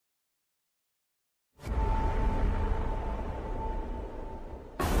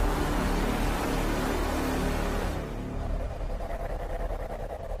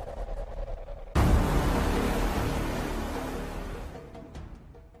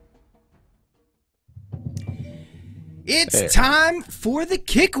It's time for the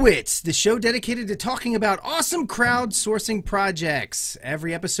KickWits, the show dedicated to talking about awesome crowdsourcing projects.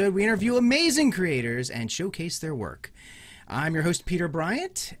 Every episode, we interview amazing creators and showcase their work. I'm your host, Peter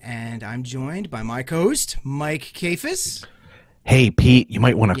Bryant, and I'm joined by my co-host, Mike Kafis. Hey, Pete, you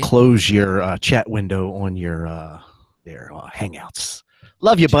might want to close your chat window on your Hangouts.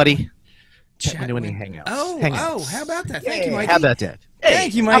 Love you, buddy. Chat window in Hangouts. Oh, how about that? Thank you, Mike. How about that? Hey,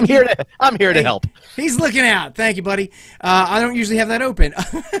 thank you, Mike. I'm here to help. He's looking out. Thank you, buddy. I don't usually have that open.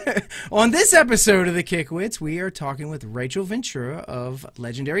 On this episode of the KickWits, we are talking with Rachel Ventura of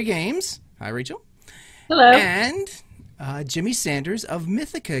Legendary Games. Hi, Rachel. Hello. And Jimmy Sanders of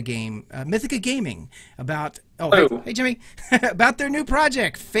Mythica Gaming about hey Jimmy about their new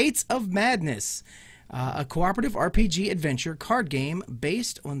project, Fates of Madness, a cooperative RPG adventure card game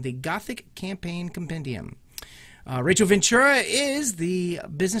based on the Gothic Campaign Compendium. Rachel Ventura is the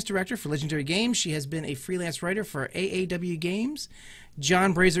business director for Legendary Games. She has been a freelance writer for AAW Games,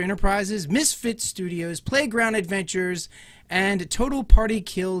 Jon Brazer Enterprises, Mistfit Studios, Playground Adventures, and Total Party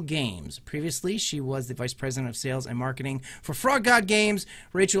Kill Games. Previously, she was the vice president of sales and marketing for Frog God Games.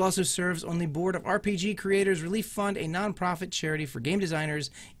 Rachel also serves on the board of RPG Creators Relief Fund, a nonprofit charity for game designers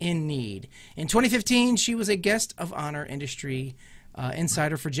in need. In 2015, she was a guest of honor industry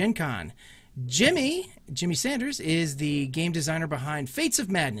insider for Gen Con. Jimmy Sanders is the game designer behind Fates of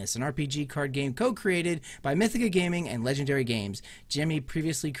Madness, an RPG card game co-created by Mythica Gaming and Legendary Games. Jimmy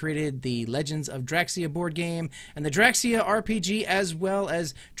previously created the Legends of Draxia board game and the Draxia RPG, as well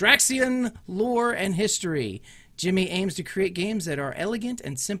as Draxian lore and history. Jimmy aims to create games that are elegant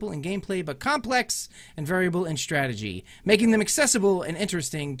and simple in gameplay, but complex and variable in strategy, making them accessible and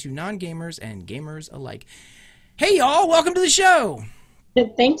interesting to non-gamers and gamers alike. Hey, y'all, welcome to the show.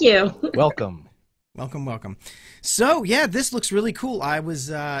 Thank you. Welcome. Welcome. So yeah, this looks really cool.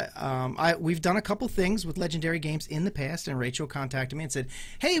 We've done a couple things with Legendary Games in the past, and Rachel contacted me and said,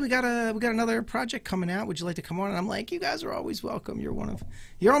 "Hey, we got another project coming out. Would you like to come on?" And I'm like, "You guys are always welcome. You're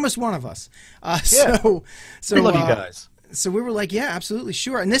almost one of us." So we love you guys. So we were like, "Yeah, absolutely,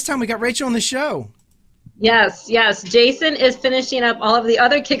 sure." And this time we got Rachel on the show. Yes. Jason is finishing up all of the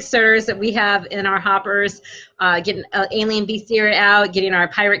other Kickstarters that we have in our hoppers, getting Alien Bestiary out, getting our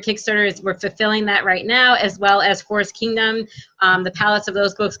Pirate Kickstarters. We're fulfilling that right now, as well as Forest Kingdom. The pallets of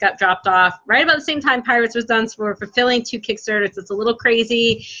those books got dropped off right about the same time Pirates was done, so we're fulfilling 2 Kickstarters. It's a little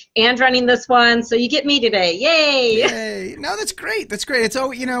crazy, and running this one, so you get me today. Yay! No, that's great. That's great. It's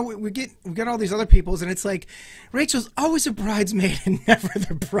always, we get all these other people's, and it's like Rachel's always a bridesmaid and never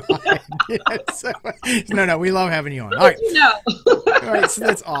the bride. No, we love having you on. All right. All right, so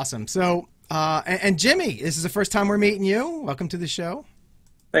that's awesome. So, and Jimmy, this is the first time we're meeting you. Welcome to the show.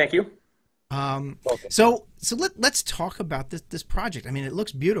 Thank you. So let's talk about this project. I mean, it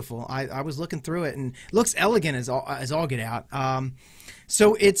looks beautiful. I was looking through it, and it looks elegant as all get out.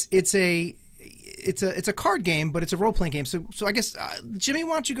 So it's a card game, but it's a role playing game. So I guess Jimmy,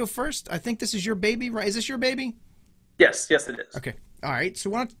 why don't you go first? I think this is your baby, right? Is this your baby? Yes, it is. Okay, all right. So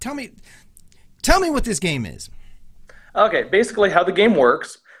why don't you tell me what this game is? Okay, basically how the game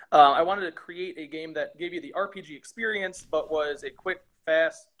works. I wanted to create a game that gave you the RPG experience, but was a quick,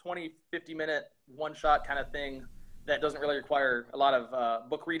 fast, 20, 50-minute, one-shot kind of thing that doesn't really require a lot of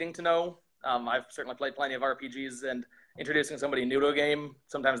book reading to know. I've certainly played plenty of RPGs, and introducing somebody new to a game,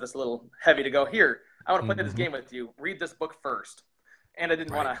 sometimes that's a little heavy to go, here, I want to play this game with you. Read this book first. And I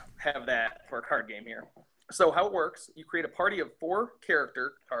didn't want to have that for a card game here. So how it works, you create a party of 4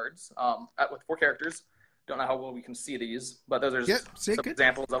 character cards with 4 characters. Don't know how well we can see these, but those are just some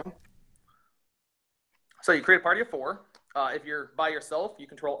examples of them. So you create a party of 4. If you're by yourself, you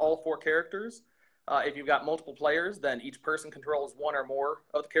control all 4 characters. If you've got multiple players, then each person controls 1 or more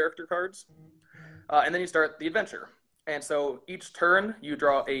of the character cards. And then you start the adventure. And so each turn, you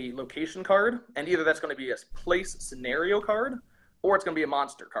draw a location card, and either that's going to be a place scenario card, or it's going to be a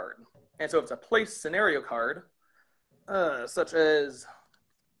monster card. And so if it's a place scenario card, such as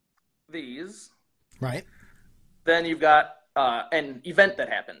these, right? Then you've got an event that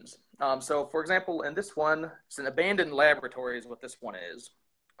happens. So, for example, in this one, it's an abandoned laboratory is what this one is.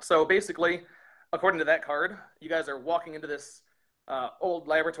 So basically, according to that card, you guys are walking into this old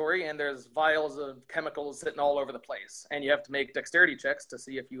laboratory, and there's vials of chemicals sitting all over the place. And you have to make dexterity checks to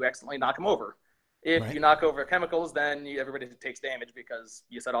see if you accidentally knock them over. If you knock over chemicals, then everybody takes damage because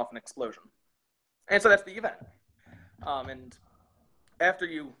you set off an explosion. And so that's the event. And after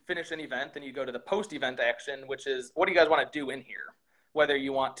you finish an event, then you go to the post-event action, which is, what do you guys want to do in here? Whether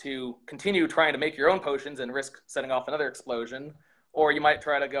you want to continue trying to make your own potions and risk setting off another explosion, or you might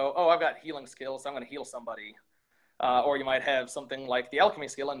try to go, oh, I've got healing skills, so I'm going to heal somebody. Or you might have something like the alchemy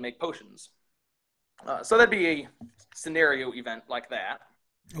skill and make potions. So that'd be a scenario event like that.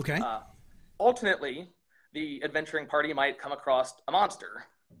 Okay. Alternately, the adventuring party might come across a monster,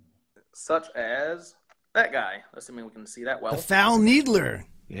 such as that guy, assuming we can see that well. The Foul Needler.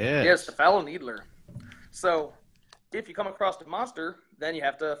 Yes, the Foul Needler. So if you come across a monster, then you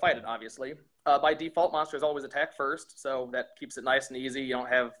have to fight it, obviously. By default, monsters always attack first, so that keeps it nice and easy. You don't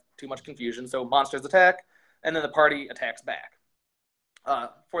have too much confusion. So monsters attack, and then the party attacks back.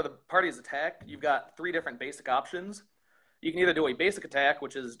 For the party's attack, you've got 3 different basic options. You can either do a basic attack,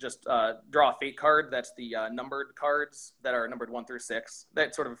 which is just draw a fate card. That's the numbered cards that are numbered 1 through 6.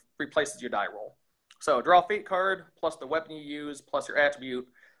 That sort of replaces your die roll. So draw a fate card, plus the weapon you use, plus your attribute,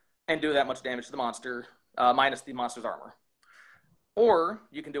 and do that much damage to the monster, minus the monster's armor. Or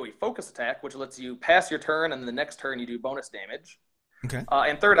you can do a focus attack, which lets you pass your turn, and the next turn you do bonus damage. Okay.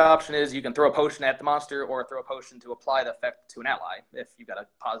 And third option is you can throw a potion at the monster or throw a potion to apply the effect to an ally if you've got a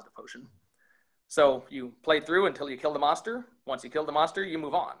positive potion. So you play through until you kill the monster. Once you kill the monster, you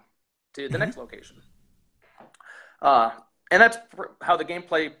move on to the next location. And that's how the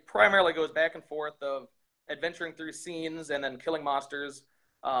gameplay primarily goes back and forth of adventuring through scenes and then killing monsters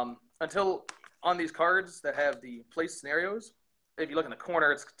until on these cards that have the place scenarios. If you look in the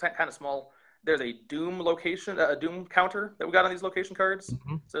corner, it's kind of small. There's a doom location, a doom counter that we got on these location cards.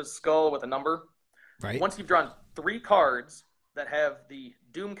 Mm-hmm. It says skull with a number. Right. Once you've drawn 3 cards that have the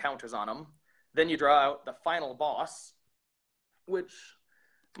doom counters on them, then you draw out the final boss, which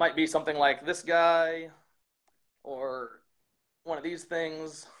might be something like this guy or one of these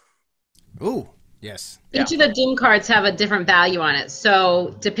things. Ooh, yes. Each of the doom cards have a different value on it.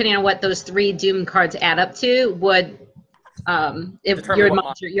 So depending on what those 3 doom cards add up to would if your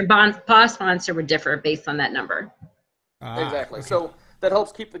boss monster would differ based on that number. Exactly. Okay. So that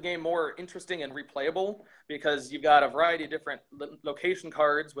helps keep the game more interesting and replayable because you've got a variety of different location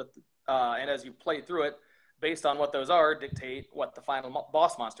cards with, and as you play through it, based on what those are, dictate what the final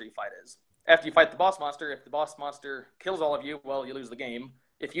boss monster you fight is. After you fight the boss monster, if the boss monster kills all of you, well, you lose the game.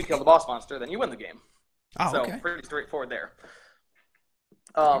 If you kill the boss monster, then you win the game. Oh, okay. So pretty straightforward there.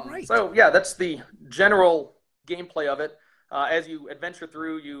 Right. So yeah, that's the general gameplay of it. As you adventure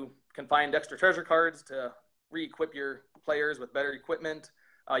through, you can find extra treasure cards to re-equip your players with better equipment.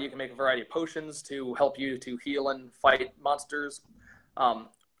 You can make a variety of potions to help you to heal and fight monsters.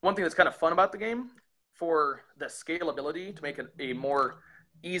 One thing that's kind of fun about the game, for the scalability to make it a more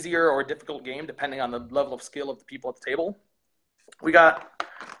easier or difficult game, depending on the level of skill of the people at the table, we got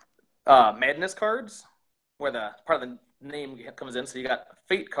madness cards, where the part of the name comes in. So you got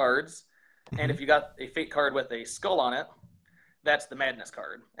fate cards, and if you got a fate card with a skull on it, that's the madness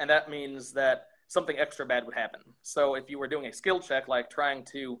card. And that means that something extra bad would happen. So if you were doing a skill check, like trying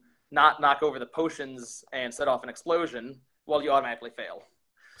to not knock over the potions and set off an explosion, well, you automatically fail.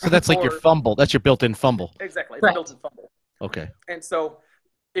 So that's like your fumble. That's your built-in fumble. Exactly. It's a built-in fumble. Okay. And so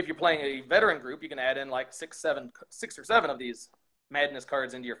if you're playing a veteran group, you can add in like 6 or 7 of these madness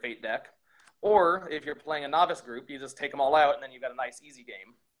cards into your fate deck. Or if you're playing a novice group, you just take them all out and then you've got a nice, easy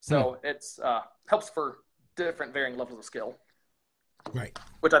game. So it's helps for different varying levels of skill. Right.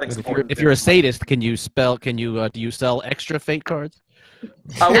 Which I think is important. If you're a sadist, do you sell extra fate cards?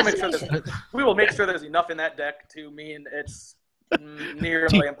 We will make sure there's enough in that deck to mean it's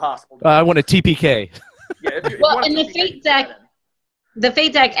nearly impossible. I want a TPK. Yeah, in the fate deck, the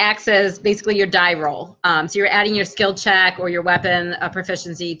fate deck acts as basically your die roll. So you're adding your skill check or your weapon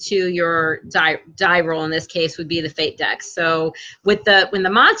proficiency to your die roll. In this case, would be the fate deck. So when the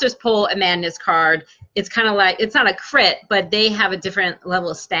monsters pull a madness card, it's kind of like, it's not a crit, but they have a different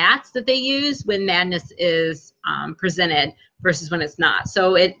level of stats that they use when madness is presented versus when it's not.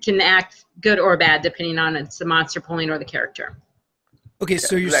 So it can act good or bad depending on it's the monster pulling or the character. Okay,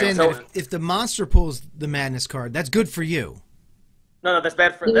 so you're saying that if the monster pulls the madness card, that's good for you. No, that's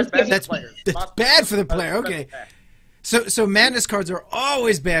bad for the players. That's bad for the player. Okay. So madness cards are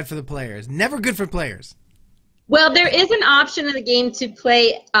always bad for the players. Never good for players. Well, there is an option in the game to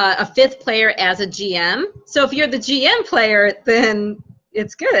play a 5th player as a GM. So if you're the GM player, then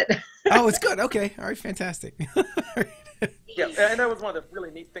it's good. Oh, it's good. Okay. All right. Fantastic. Yeah, and that was one of the really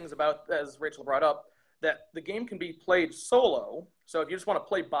neat things about, as Rachel brought up, that the game can be played solo. So if you just want to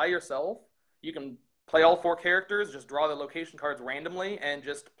play by yourself, you can play all 4 characters, just draw the location cards randomly, and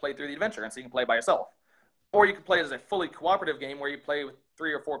just play through the adventure, and so you can play by yourself. Or you can play it as a fully cooperative game where you play with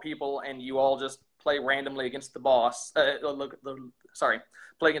 3 or 4 people, and you all just play randomly against the boss. Play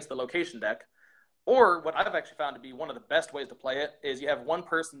against the location deck. Or what I've actually found to be one of the best ways to play it is you have one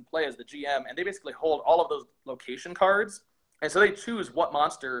person play as the GM, and they basically hold all of those location cards, and so they choose what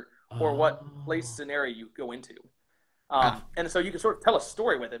monster or what place scenario you go into. And so you can sort of tell a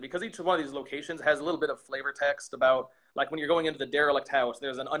story with it because each one of these locations has a little bit of flavor text about, like when you're going into the derelict house,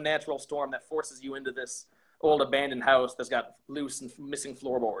 there's an unnatural storm that forces you into this old abandoned house that's got loose and missing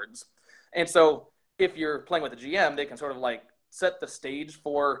floorboards. And so if you're playing with the GM, they can sort of like set the stage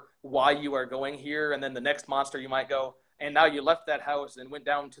for why you are going here. And then the next monster you might go, and now you left that house and went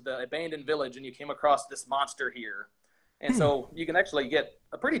down to the abandoned village and you came across this monster here. And so you can actually get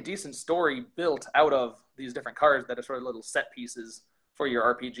a pretty decent story built out of these different cards that are sort of little set pieces for your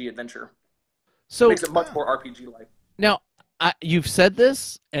RPG adventure. So it makes it much more RPG-like. Now, you've said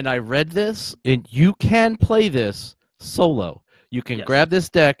this, and I read this, and you can play this solo. You can grab this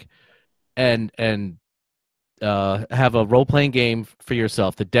deck and have a role-playing game for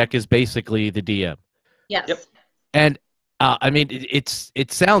yourself. The deck is basically the DM. Yes. Yep. And, I mean,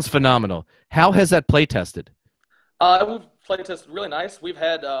 it sounds phenomenal. How has that play tested? We've playtested really nice. We've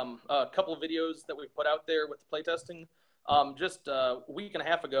had a couple of videos that we've put out there with the playtesting. Just a week and a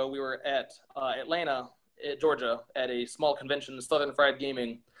half ago, we were at Atlanta, Georgia, at a small convention, Southern Fried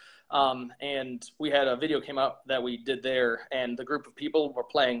Gaming, and we had a video came out that we did there, and the group of people were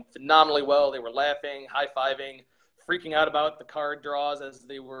playing phenomenally well. They were laughing, high-fiving, freaking out about the card draws as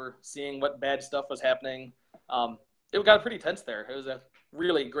they were seeing what bad stuff was happening. It got pretty tense there. It was a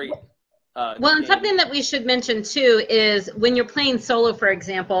really great well, and something that we should mention too is when you're playing solo, for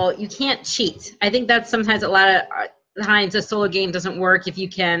example, you can't cheat. I think that's sometimes a lot of times a solo game doesn't work if you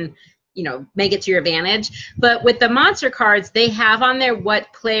can, you know, make it to your advantage. But with the monster cards, they have on there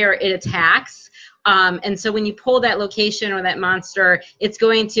what player it attacks. And so when you pull that location or that monster, it's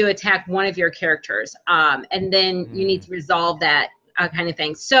going to attack one of your characters. And then you need to resolve that kind of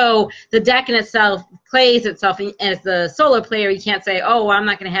thing. So the deck in itself plays itself as the solo player. You can't say, oh, well, I'm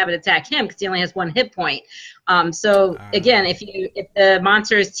not going to have it attack him because he only has one hit point. So again, if the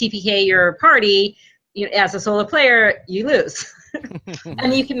monsters TPK your party, as a solo player, you lose.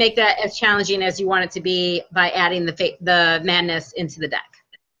 And you can make that as challenging as you want it to be by adding the madness into the deck.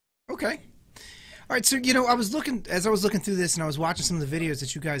 Okay. All right. So, I was looking through this and I was watching some of the videos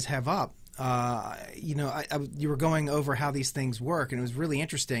that you guys have up. You were going over how these things work, and it was really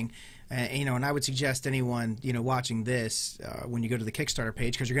interesting. And I would suggest anyone, watching this when you go to the Kickstarter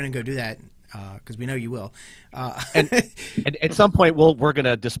page, because you're going to go do that, because we know you will. And at some point, we're going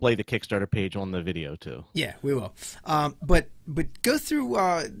to display the Kickstarter page on the video too. Yeah, we will. But go through.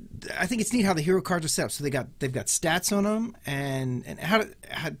 I think it's neat how the hero cards are set up. So they've got stats on them, and how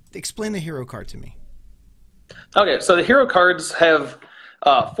explain the hero card to me. Okay, so the hero cards have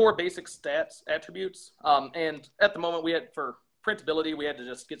 4 basic stats attributes, and at the moment for printability, we had to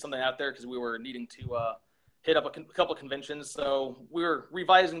just get something out there because we were needing to hit up a couple of conventions. So we were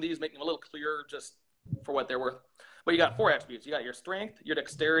revising these, making them a little clearer just for what they're worth. But you got 4 attributes. You got your strength, your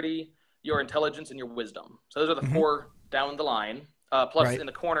dexterity, your intelligence, and your wisdom. So those are the 4 down the line. Plus in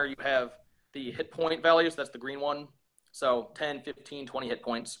the corner, you have the hit point values. That's the green one. So 10, 15, 20 hit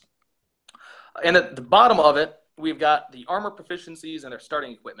points. And at the bottom of it, we've got the armor proficiencies and their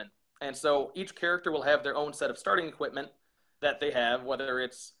starting equipment. And so each character will have their own set of starting equipment that they have, whether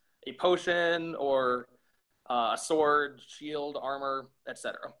it's a potion or a sword, shield, armor,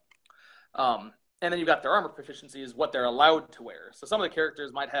 etc. And then you've got their armor proficiencies, what they're allowed to wear. So some of the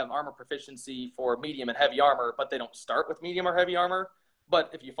characters might have armor proficiency for medium and heavy armor, but they don't start with medium or heavy armor. But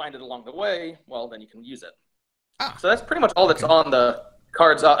if you find it along the way, well, then you can use it. So that's pretty much all that's on the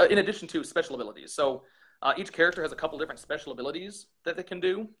cards, in addition to special abilities. So each character has a couple different special abilities that they can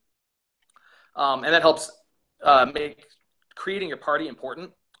do. And that helps make creating your party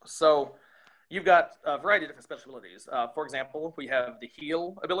important. So you've got a variety of different special abilities. For example, we have the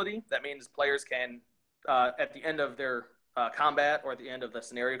heal ability. That means players can, at the end of their combat or at the end of the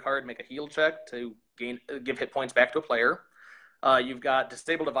scenario card, make a heal check to give hit points back to a player. You've got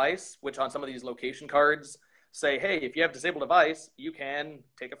disable device, which on some of these location cards say, hey, if you have disable device, you can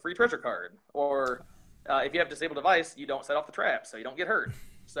take a free treasure card. Or if you have disable device, you don't set off the trap, so you don't get hurt.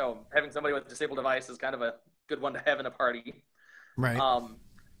 So having somebody with disable device is kind of a good one to have in a party. Right.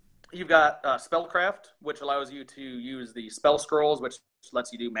 You've got spellcraft, which allows you to use the spell scrolls, which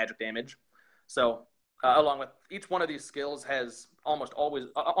lets you do magic damage. So along with each one of these skills has almost all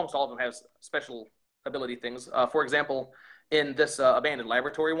of them has special ability things. For example, in this abandoned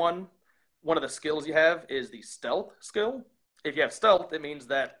laboratory one of the skills you have is the stealth skill. If you have stealth, it means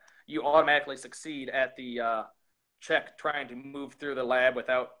that you automatically succeed at the check trying to move through the lab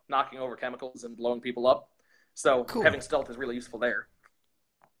without knocking over chemicals and blowing people up. So having stealth is really useful there.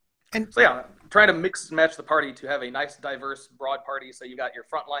 And so yeah, trying to mix and match the party to have a nice, diverse, broad party. So you've got your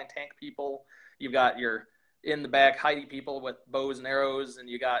frontline tank people, you've got your in the back hidey people with bows and arrows, and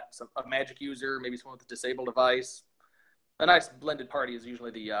you got a magic user, maybe someone with a disabled device. a nice blended party is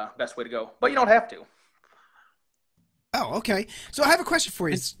usually the best way to go, but you don't have to. Oh, okay. So I have a question for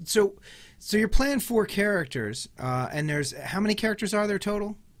you. So you're playing 4 characters, and there's how many characters are there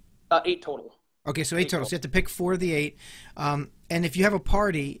total? 8 total. Okay, so 8 total. So you have to pick 4 of the 8. And if you have a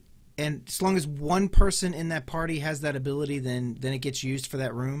party, and as long as one person in that party has that ability, then it gets used for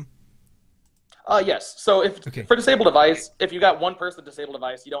that room? Yes. So for disabled device, if you got one person disabled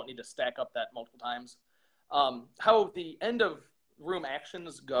device, you don't need to stack up that multiple times. How the end of room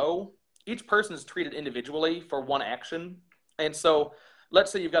actions go, each person is treated individually for one action. And so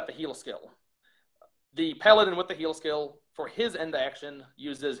let's say you've got the heal skill. The paladin with the heal skill, for his end action,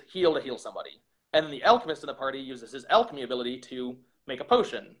 uses heal to heal somebody. And then the alchemist in the party uses his alchemy ability to make a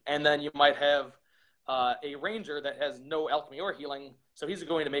potion. And then you might have a ranger that has no alchemy or healing, so he's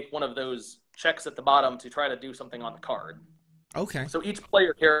going to make one of those checks at the bottom to try to do something on the card. Okay. So each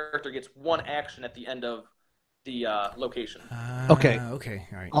player character gets one action at the end of the location. Okay. Okay.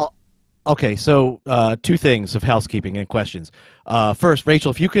 All right. Okay, so 2 things of housekeeping and questions. First, Rachel,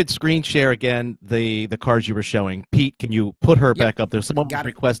 if you could screen share again the cards you were showing. Pete, can you put her back up there? Someone was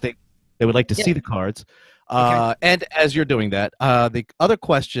requesting they would like to see the cards. Okay. And as you're doing that, the other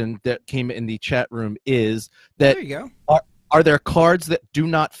question that came in the chat room is that There you go. Are there cards that do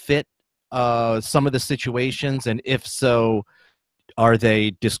not fit some of the situations? And if so, are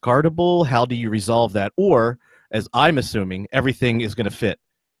they discardable? How do you resolve that? Or, as I'm assuming, everything is going to fit?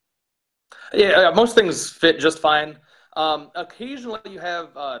 Yeah, most things fit just fine. Occasionally you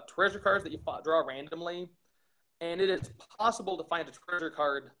have treasure cards that you draw randomly, and it is possible to find a treasure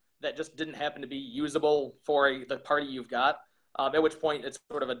card that just didn't happen to be usable for the party you've got, at which point it's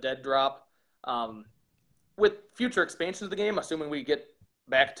sort of a dead drop. With future expansions of the game, assuming we get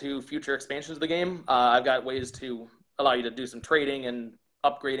back to future expansions of the game, I've got ways to allow you to do some trading and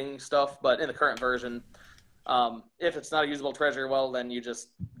upgrading stuff, but in the current version, if it's not a usable treasure, well, then you just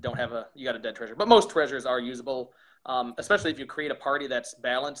don't have you got a dead treasure. But most treasures are usable, especially if you create a party that's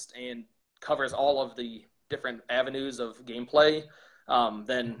balanced and covers all of the different avenues of gameplay,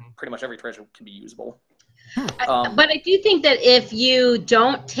 then pretty much every treasure can be usable. But I do think that if you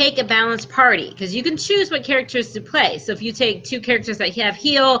don't take a balanced party, because you can choose what characters to play. So if you take 2 characters that have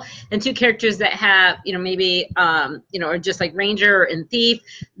heal and 2 characters that have, maybe, or just like ranger and thief,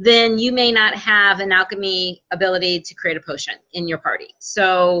 then you may not have an alchemy ability to create a potion in your party.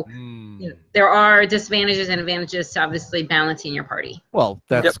 So there are disadvantages and advantages to obviously balancing your party. Well,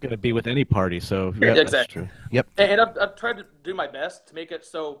 that's going to be with any party. So yeah, exactly. That's true. Yep. And I've tried to do my best to make it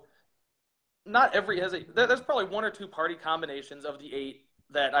so not every there's probably 1 or 2 party combinations of the 8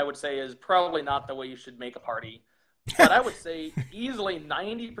 that I would say is probably not the way you should make a party. But I would say easily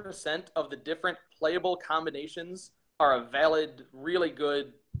 90% of the different playable combinations are a valid, really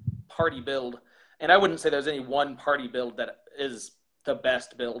good party build. And I wouldn't say there's any one party build that is the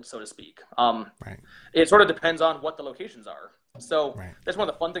best build, so to speak. Right. It sort of depends on what the locations are. So Right. That's one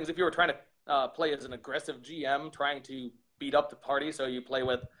of the fun things. If you were trying to play as an aggressive GM, trying to beat up the party, so you play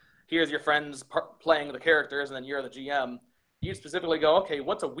with here's your friends playing the characters, and then you're the GM. You specifically go, okay,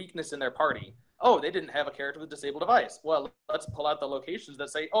 what's a weakness in their party? Oh, they didn't have a character with disabled device. Well, let's pull out the locations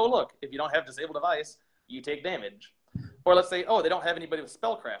that say, oh, look, if you don't have disabled device, you take damage. Or let's say, oh, they don't have anybody with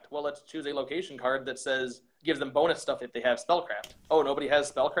spellcraft. Well, let's choose a location card that gives them bonus stuff if they have spellcraft. Oh, nobody has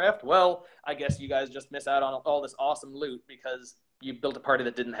spellcraft? Well, I guess you guys just miss out on all this awesome loot because you built a party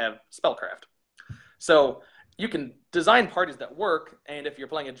that didn't have spellcraft. So you can design parties that work, and if you're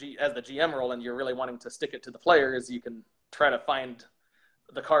playing as the GM role and you're really wanting to stick it to the players, you can try to find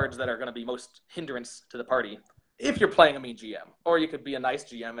the cards that are going to be most hindrance to the party if you're playing a mean GM. Or you could be a nice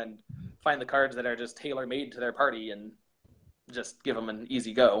GM and find the cards that are just tailor-made to their party and just give them an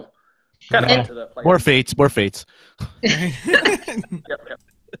easy go. Kind of up to the players. More fates. Yep.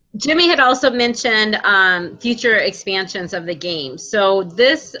 Jimmy had also mentioned future expansions of the game. So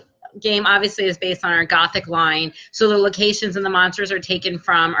this game obviously is based on our Gothic line, so the locations and the monsters are taken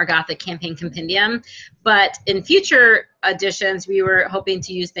from our Gothic campaign compendium. But in future editions, we were hoping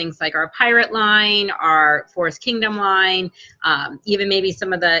to use things like our pirate line, our Forest Kingdom line, even maybe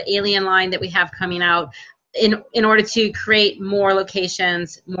some of the alien line that we have coming out, in order to create more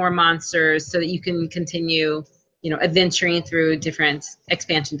locations, more monsters, so that you can continue, adventuring through different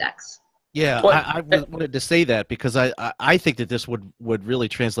expansion decks. Yeah, I wanted to say that because I think that this would really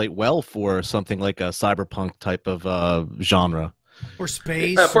translate well for something like a cyberpunk type of genre. Or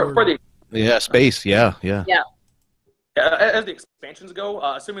space. Space, yeah. As the expansions go,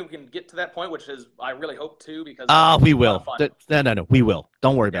 assuming we can get to that point, which is I really hope to, because we will. No, we will.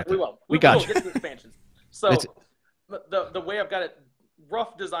 Don't worry about that. We will. We got will you. Get to the expansions. So the way I've got it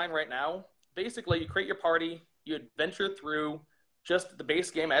rough design right now, basically you create your party, you adventure through just the base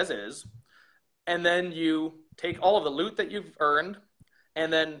game as is, and then you take all of the loot that you've earned,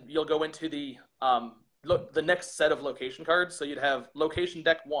 and then you'll go into the next set of location cards. So you'd have location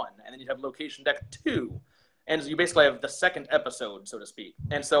deck 1, and then you'd have location deck 2, and you basically have the second episode, so to speak.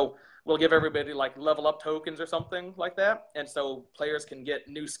 And so we'll give everybody like level up tokens or something like that, and so players can get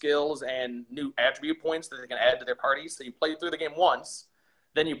new skills and new attribute points that they can add to their party. So you play through the game once,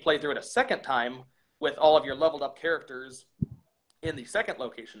 then you play through it a second time with all of your leveled up characters in the second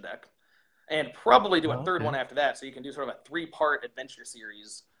location deck, and probably do a third one after that. So you can do sort of a 3-part adventure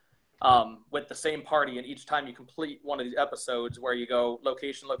series with the same party, and each time you complete one of these episodes where you go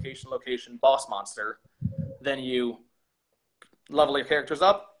location, location, location, boss monster, then you level your characters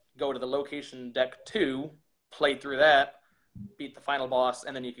up, go to the location deck 2, play through that, beat the final boss,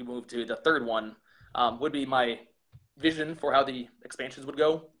 and then you can move to the third one. Would be my vision for how the expansions would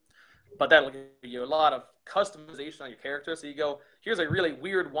go. But that'll give you a lot of customization on your character. So you go, here's a really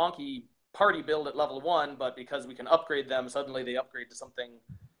weird, wonky party build at level 1, but because we can upgrade them, suddenly they upgrade to something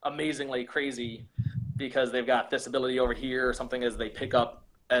amazingly crazy because they've got this ability over here or something as they pick up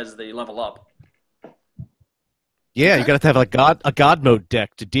as they level up. Yeah, you got to have a god mode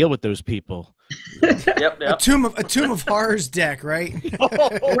deck to deal with those people. Yep. A Tomb of Horrors deck, right?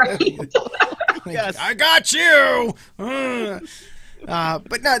 Right. Yes. I got you.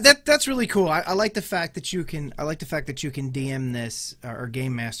 But no, that's really cool. I like the fact that you can. I like the fact that you can DM this or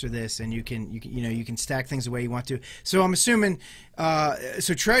game master this, and you can stack things the way you want to. So I'm assuming,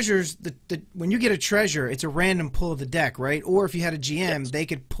 so treasures. When you get a treasure, it's a random pull of the deck, right? Or if you had a GM, they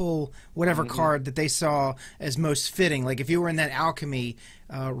could pull whatever card that they saw as most fitting. Like if you were in that alchemy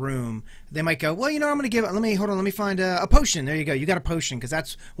room, they might go, well, I'm going to give. Let me find a potion. There you go. You got a potion because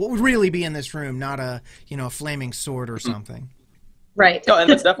that's what would really be in this room, not a a flaming sword or something. Right. No, and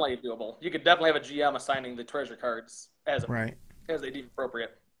that's definitely doable. You could definitely have a GM assigning the treasure cards as they deem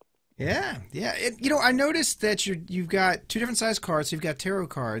appropriate. Yeah. I noticed that you've got 2 different sized cards. So you've got tarot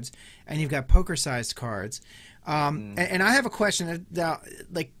cards and you've got poker sized cards. And I have a question,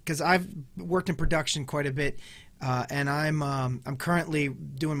 because I've worked in production quite a bit, and I'm currently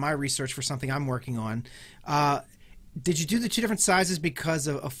doing my research for something I'm working on. Did you do the 2 different sizes because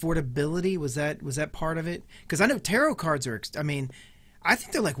of affordability? Was that part of it? Because I know tarot cards are. I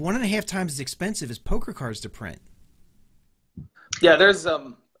think they're like 1.5 times as expensive as poker cards to print. Yeah, there's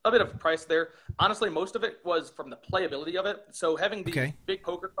a bit of price there. Honestly, most of it was from the playability of it. So having the big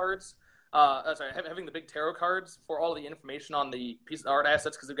poker cards, having the big tarot cards for all the information on the piece of art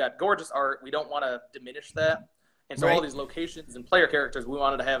assets, because we've got gorgeous art. We don't want to diminish that, and so all these locations and player characters, we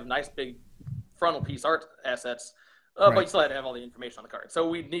wanted to have nice big frontal piece art assets. But you still had to have all the information on the card. So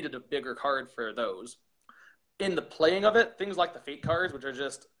we needed a bigger card for those. In the playing of it, things like the Fate cards, which are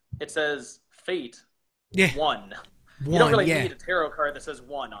just, it says Fate 1. You don't really need a tarot card that says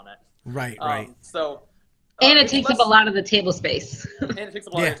 1 on it. Right. And it takes up a lot of the table space. And it takes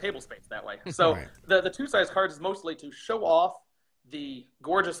up a lot of the table space that way. So the 2-size cards is mostly to show off the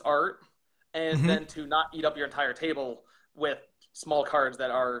gorgeous art and then to not eat up your entire table with small cards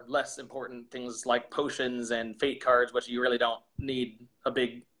that are less important, things like potions and fate cards, which you really don't need a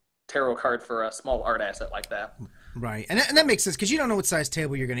big tarot card for a small art asset like that. Right, and that makes sense because you don't know what size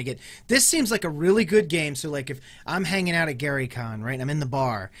table you're going to get. This seems like a really good game. So, like, if I'm hanging out at GaryCon, right, and I'm in the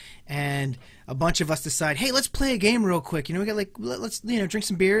bar, and a bunch of us decide, hey, let's play a game real quick. We got let's drink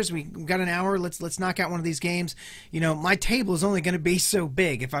some beers. We got an hour. Let's knock out one of these games. My table is only going to be so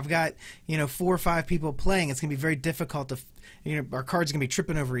big. If I've got 4 or 5 people playing, it's going to be very difficult to. Our cards are going to be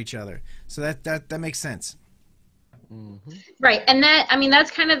tripping over each other. So that makes sense. Right, and that's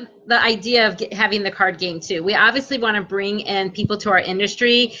kind of the idea of having the card game too. We obviously want to bring in people to our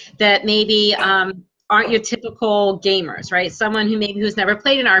industry that maybe aren't your typical gamers, right? Someone who's never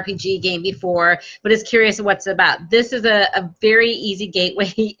played an RPG game before, but is curious what it's about. This is a very easy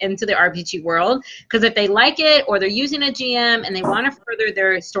gateway into the RPG world, because if they like it or they're using a GM and they want to further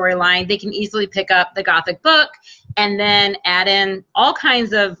their storyline, they can easily pick up the Gothic book and then add in all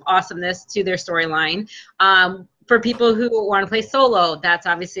kinds of awesomeness to their storyline. For people who want to play solo, that's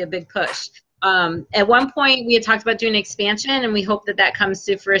obviously a big push. At one point, we had talked about doing an expansion, and we hope that comes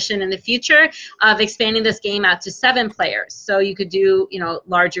to fruition in the future of expanding this game out to 7 players. So you could do,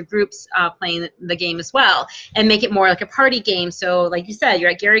 larger groups playing the game as well, and make it more like a party game. So, like you said,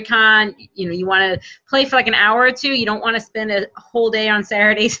 you're at GaryCon, you want to play for like an hour or 2. You don't want to spend a whole day on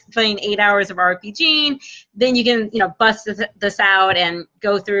Saturdays playing 8 hours of RPG. Then you can, bust this out and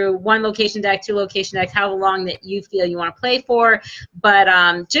go through 1 location deck, 2 location decks, however long that you feel you want to play for. But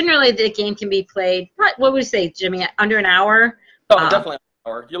generally, the game can be played, what would you say, Jimmy, under an hour? Oh, definitely an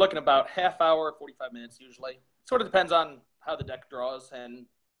hour. You're looking about half hour, 45 minutes usually. sort of depends on how the deck draws and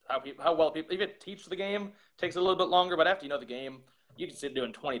how well people, even teach the game takes a little bit longer, but after you know the game, you can sit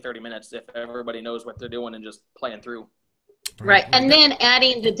doing 20, 30 minutes if everybody knows what they're doing and just playing through. Right, and then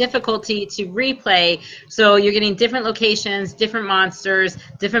adding the difficulty to replay, so you're getting different locations, different monsters,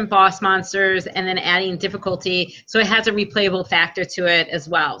 different boss monsters, and then adding difficulty, so it has a replayable factor to it as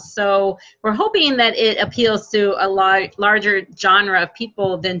well. So we're hoping that it appeals to a larger genre of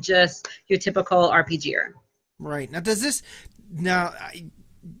people than just your typical RPGer. Right. Now,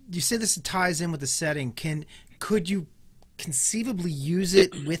 you say this ties in with the setting. Could you conceivably use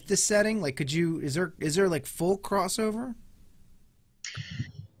it with the setting? Like, is there like full crossover?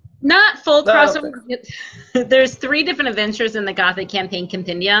 Not full crossover. There's 3 different adventures in the Gothic Campaign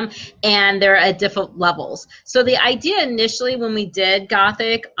Compendium, and they're at different levels. So the idea initially when we did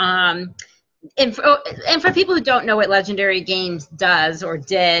Gothic, and for people who don't know what Legendary Games does or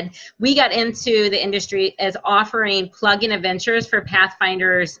did, we got into the industry as offering plug-in adventures for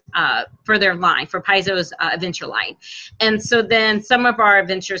Pathfinders for their line, for Paizo's adventure line. And so then some of our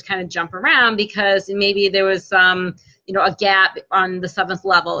adventures kind of jump around because maybe there was some a gap on the 7th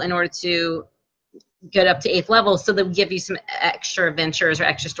level in order to get up to 8th level, so they'll give you some extra adventures or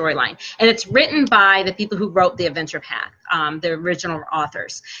extra storyline. And it's written by the people who wrote the Adventure Path, the original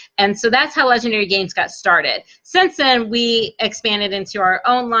authors. And so that's how Legendary Games got started. Since then, we expanded into our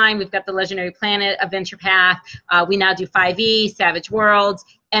own line. We've got the Legendary Planet Adventure Path. We now do 5e, Savage Worlds,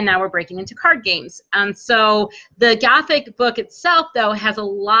 and now we're breaking into card games. And so the Gothic book itself, though, has a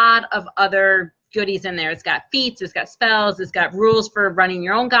lot of other goodies in there. It's got feats, it's got spells, it's got rules for running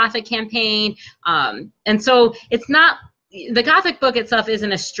your own Gothic campaign. And so it's not, the Gothic book itself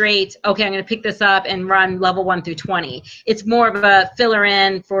isn't a straight, okay, I'm going to pick this up and run level 1 through 20. It's more of a filler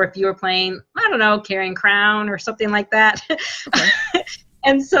in for if you were playing, I don't know, Carrying Crown or something like that. Okay.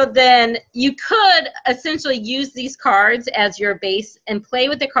 And so then you could essentially use these cards as your base and play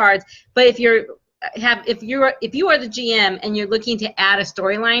with the cards, but if you are the GM and you're looking to add a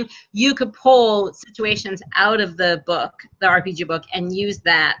storyline, you could pull situations out of the book, the RPG book, and use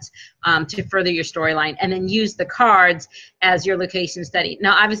that to further your storyline, and then use the cards as your location study.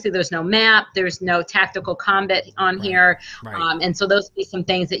 Now, obviously, there's no map, there's no tactical combat on here, and so those would be some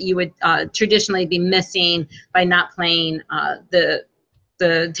things that you would traditionally be missing by not playing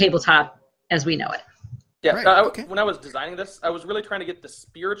the tabletop as we know it. Yeah, when I was designing this, I was really trying to get the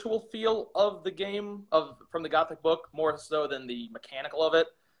spiritual feel of the game from the Gothic book more so than the mechanical of it,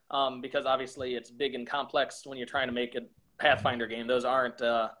 because obviously it's big and complex when you're trying to make a Pathfinder game. Those aren't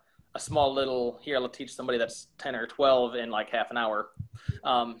a small little, here, I'll teach somebody that's 10 or 12 in like half an hour.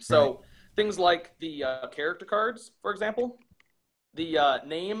 Things like the character cards, for example, the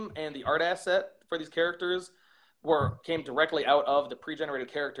name and the art asset for these characters came directly out of the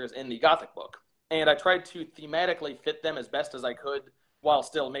pre-generated characters in the Gothic book. And I tried to thematically fit them as best as I could while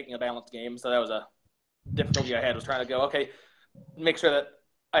still making a balanced game. So that was a difficulty I had, was trying to go, okay, make sure that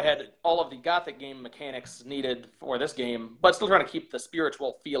I had all of the Gothic game mechanics needed for this game, but still trying to keep the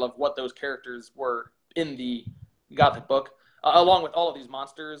spiritual feel of what those characters were in the Gothic book. Along with all of these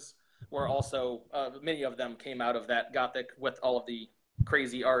monsters were also, many of them came out of that Gothic with all of the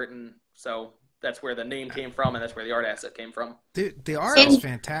crazy art, and so that's where the name came from, and that's where the art asset came from. The art is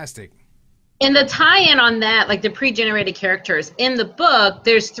fantastic. And the tie-in on that, like the pre-generated characters, in the book,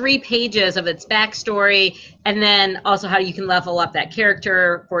 there's 3 pages of its backstory, and then also how you can level up that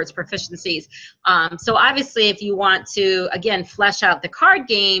character for its proficiencies. So obviously, if you want to, again, flesh out the card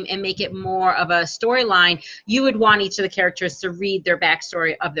game and make it more of a storyline, you would want each of the characters to read their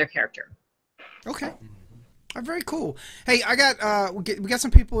backstory of their character. Okay. Very cool. Hey, I got we got some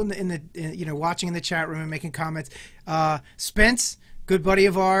people in the watching in the chat room and making comments. Spence, good buddy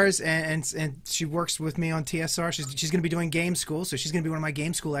of ours, and she works with me on TSR. She's going to be doing game school, so she's going to be one of my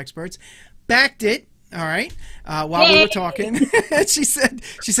game school experts. Backed it, all right, while we were talking. she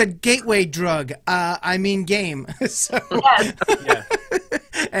said gateway drug. I mean game. So, yes.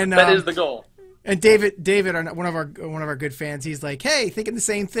 And that is the goal. And David, one of our good fans, he's like, hey, thinking the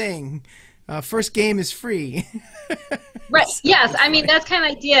same thing. First game is free. Right. Yes. I mean, that's kind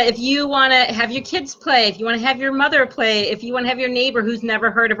of idea. If you want to have your kids play, if you want to have your mother play, if you want to have your neighbor who's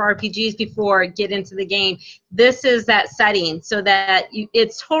never heard of RPGs before get into the game, this is that setting, so that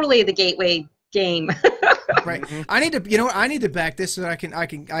it's totally the gateway game. Right. I need to back this so that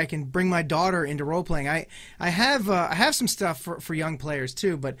I can bring my daughter into role playing. I have some stuff for young players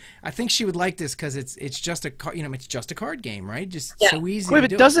too, but I think she would like this because it's just a card game, right? Just so easy. Wait,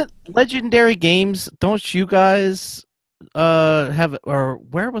 but doesn't Legendary Games? Don't you guys have, or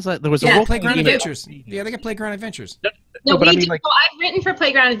where was that? There was a role Playground Adventures. Yeah, they got Playground Adventures. No, but I we mean, do. like, So I've written for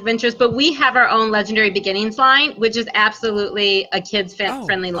Playground Adventures, but we have our own Legendary Beginnings line, which is absolutely a kids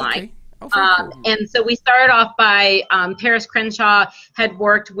friendly line. Okay. Oh, very cool. And so we started off by Paris Crenshaw had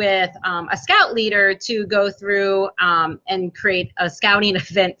worked with a scout leader to go through and create a scouting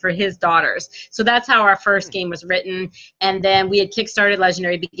event for his daughters. So that's how our first game was written. And then we had kickstarted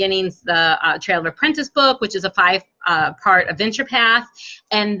Legendary Beginnings, the Trail of Apprentice book, which is a 5-part adventure path.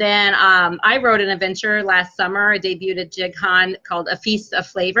 And then I wrote an adventure last summer. I debuted at JigCon called A Feast of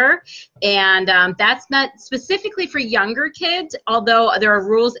Flavor. And that's not specifically for younger kids, although there are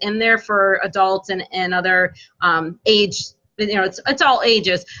rules in there for adults and other age. You know, it's all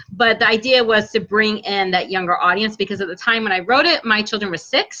ages, but the idea was to bring in that younger audience because at the time when I wrote it, my children were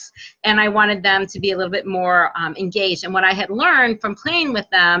 6, and I wanted them to be a little bit more engaged. And what I had learned from playing with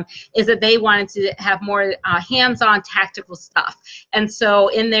them is that they wanted to have more hands-on tactical stuff. And so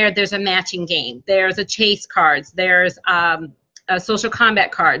in there's a matching game, there's a chase cards, there's social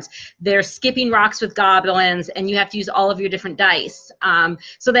combat cards. They're skipping rocks with goblins, and you have to use all of your different dice.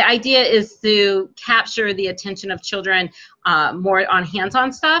 So the idea is to capture the attention of children more on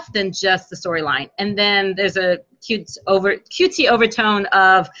hands-on stuff than just the storyline. And then there's a cutesy overtone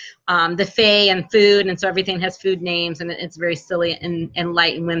of the fae and food, and so everything has food names, and it's very silly and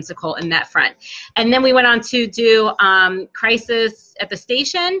light and whimsical in that front. And then we went on to do Crisis at the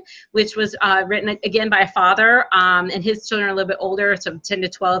Station, which was written again by a father, and his children are a little bit older, so 10 to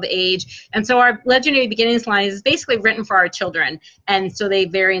 12 age. And so our Legendary Beginnings line is basically written for our children, and so they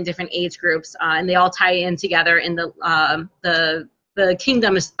vary in different age groups, and they all tie in together in the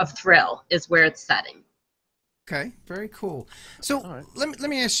Kingdom of Thrill is where it's setting. Okay, very cool. So let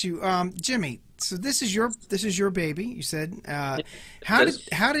me ask you, Jimmy. So this is your baby. You said. How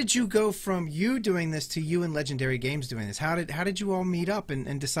did you go from you doing this to you and Legendary Games doing this? How did you all meet up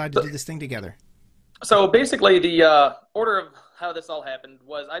and decide to do this thing together? So basically, the order of how this all happened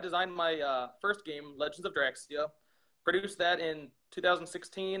was I designed my first game, Legends of Draxia, produced that in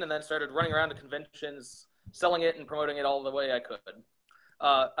 2016, and then started running around to conventions, selling it and promoting it all the way I could.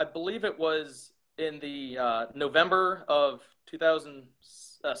 I believe it was in the November of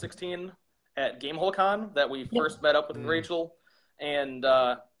 2016 at GameholeCon that we first met up with Rachel, and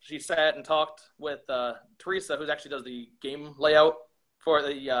she sat and talked with Teresa, who actually does the game layout for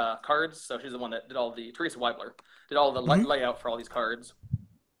the cards. So she's the one that did all the, Teresa Weibler, did all the layout for all these cards,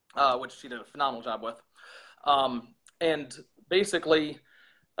 which she did a phenomenal job with. And basically,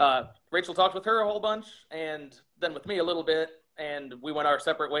 Rachel talked with her a whole bunch, and then with me a little bit, and we went our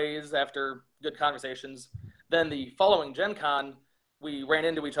separate ways after good conversations. Then the following Gen Con, we ran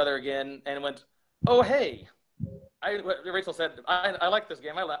into each other again and went, oh, hey. Rachel said, I like this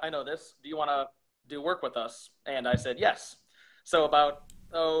game. I know this. Do you want to do work with us? And I said, yes. So about,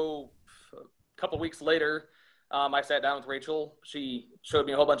 a couple weeks later, I sat down with Rachel. She showed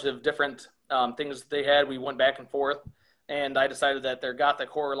me a whole bunch of different things they had. We went back and forth, and I decided that their Gothic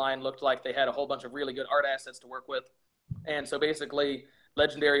horror line looked like they had a whole bunch of really good art assets to work with. And so basically,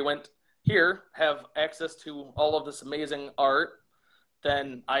 Legendary went, here, have access to all of this amazing art.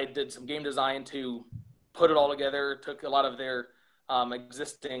 Then I did some game design to put it all together, took a lot of their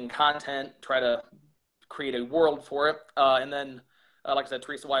existing content, try to create a world for it. And then, like I said,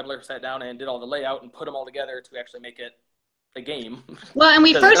 Teresa Weibler sat down and did all the layout and put them all together to actually make it a game. Well, and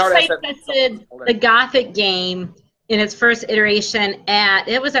we first play-tested the Gothic game in its first iteration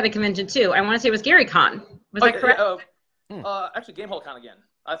it was at a convention too. I want to say it was GaryCon. Was that correct? Actually, GameholeCon again.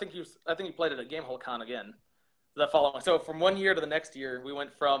 I think you played it at GameholeCon again. The following, so from one year to the next year, we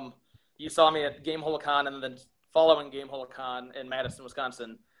went from, you saw me at GameholeCon, and then following GameholeCon in Madison,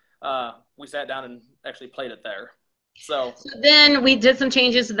 Wisconsin, we sat down and actually played it there. So then we did some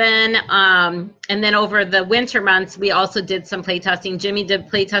changes then, and then over the winter months, we also did some playtesting. Jimmy did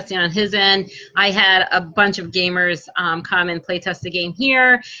playtesting on his end. I had a bunch of gamers come and playtest the game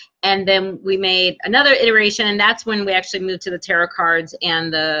here. And then we made another iteration, and that's when we actually moved to the tarot cards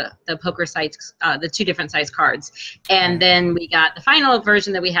and the poker sites, the 2 different size cards. And then we got the final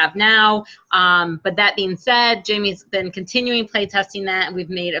version that we have now. But that being said, Jimmy's been continuing playtesting that, and we've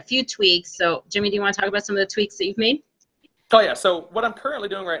made a few tweaks. So, Jimmy, do you want to talk about some of the tweaks that you've made? Oh, yeah. So what I'm currently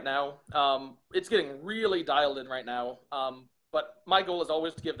doing right now, it's getting really dialed in right now. But my goal is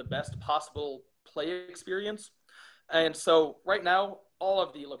always to give the best possible play experience. And so right now, all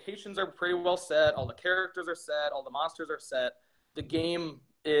of the locations are pretty well set. All the characters are set. All the monsters are set. The game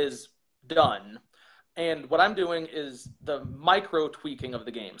is done. And what I'm doing is the micro tweaking of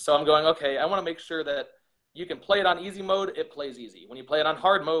the game. So I'm going, okay, I want to make sure that you can play it on easy mode, it plays easy. When you play it on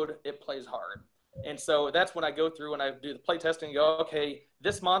hard mode, it plays hard. And so that's when I go through and I do the play testing and go, okay,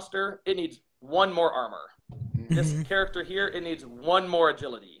 this monster, it needs 1 more armor. This character here, it needs 1 more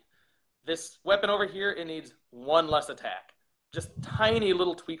agility. This weapon over here, it needs 1 less attack. Just tiny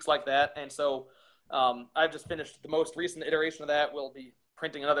little tweaks like that. And so I've just finished the most recent iteration of that. We'll be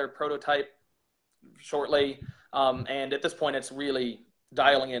printing another prototype shortly. And at this point, it's really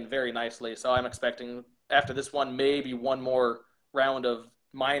dialing in very nicely. So I'm expecting after this one, maybe 1 more round of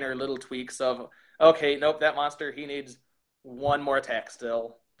minor little tweaks of, okay, nope, that monster, he needs 1 more attack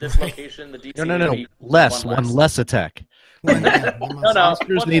still. This location, the DC. No. Less. One less attack.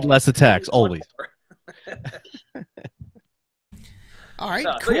 Monsters need less attacks, always. All right,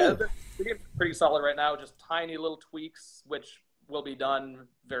 cool. So yeah, the game's pretty solid right now. Just tiny little tweaks, which will be done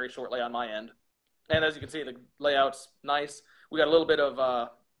very shortly on my end. And as you can see, the layout's nice. We got a little bit of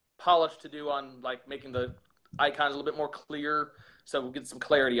polish to do on like making the icons a little bit more clear, so we'll get some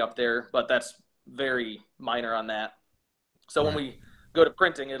clarity up there. But that's very minor on that. So when we go to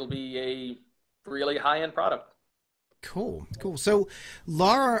printing, it'll be a really high-end product. Cool. So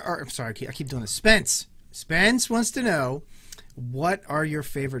I'm sorry, I keep doing this. Spence wants to know, what are your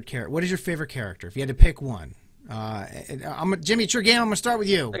favorite character? What is your favorite character? If you had to pick one, Jimmy, it's your game. I'm gonna start with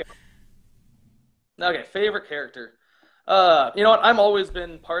you. Okay, favorite character. You know what? I've always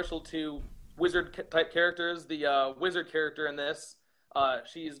been partial to wizard-type characters. The wizard character in this,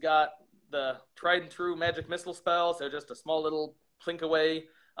 she's got the tried and true magic missile spell, so just a small little plink away.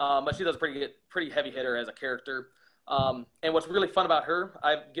 But she does pretty heavy hitter as a character. And what's really fun about her,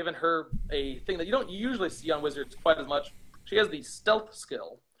 I've given her a thing that you don't usually see on wizards quite as much. She has the stealth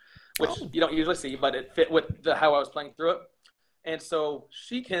skill, which you don't usually see, but it fit with how I was playing through it. And so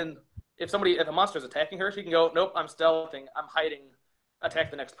she can, if a monster is attacking her, she can go, nope, I'm stealthing, I'm hiding, attack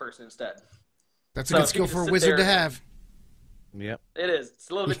the next person instead. That's a good skill for a wizard to have. Yep. It is.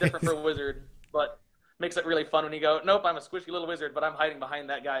 It's a little bit different for a wizard, but makes it really fun when you go, nope, I'm a squishy little wizard, but I'm hiding behind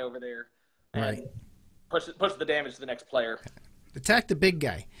that guy over there. And push the damage to the next player. Attack the big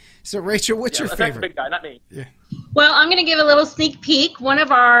guy. So, Rachel, what's your favorite? Attack the big guy, not me. Yeah. Well, I'm going to give a little sneak peek. One of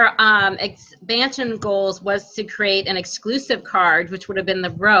our expansion goals was to create an exclusive card, which would have been the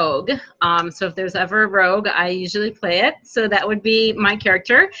Rogue. So if there's ever a Rogue, I usually play it. So that would be my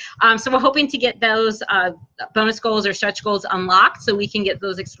character. So we're hoping to get those bonus goals or stretch goals unlocked so we can get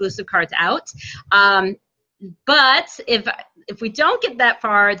those exclusive cards out. But if we don't get that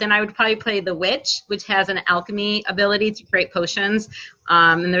far, then I would probably play the Witch, which has an alchemy ability to create potions.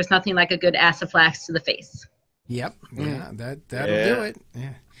 And there's nothing like a good Aciflax to the face. Yep. Yeah, that'll do it.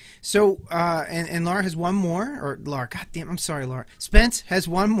 Yeah. So, and Laura has one more, or Laura, goddamn, I'm sorry, Laura. Spence has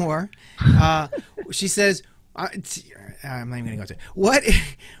one more. She says, I'm not even gonna go to it.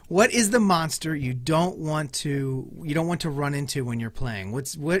 What is the monster you don't want to run into when you're playing?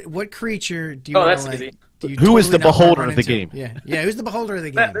 What creature do you? Oh, that's easy. Who is the beholder of the game? Yeah. Who's the beholder of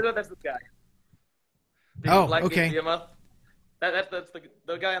the game? That's the guy. Okay. That's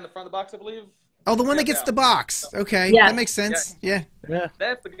the guy on the front of the box, I believe. Oh, the one that gets the box. Okay, that makes sense. Yeah.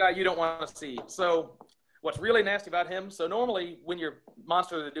 That's the guy you don't want to see. So what's really nasty about him, so normally when your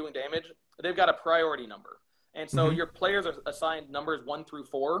monsters are doing damage, they've got a priority number. And so your players are assigned numbers 1 through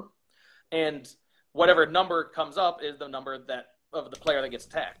 4. And whatever number comes up is the number of the player that gets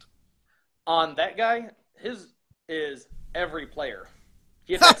attacked. On that guy, his is every player.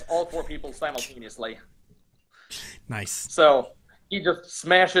 He attacks all 4 people simultaneously. Nice. So he just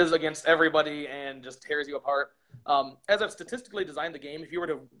smashes against everybody and just tears you apart. As I've statistically designed the game, if you were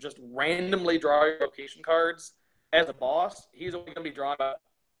to just randomly draw your location cards as a boss, he's only going to be drawn about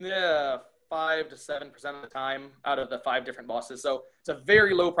 5 to 7% of the time out of the 5 different bosses. So it's a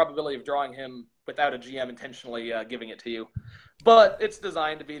very low probability of drawing him without a GM intentionally giving it to you. But it's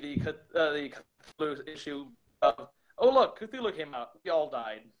designed to be the Cthulhu issue of, oh, look, Cthulhu came out. We all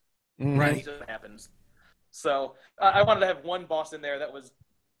died. Right. It just happens. So I wanted to have one boss in there that was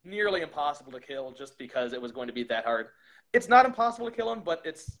nearly impossible to kill just because it was going to be that hard. It's not impossible to kill him, but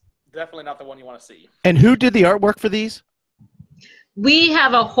it's definitely not the one you want to see. And who did the artwork for these? We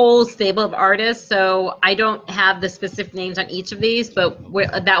have a whole stable of artists, so I don't have the specific names on each of these, but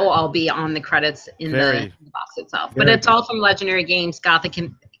that will all be on the credits in the box itself. But it's all from Legendary Games, Gothic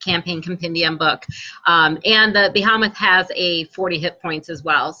Campaign Compendium book. And the Behemoth has a 40 hit points as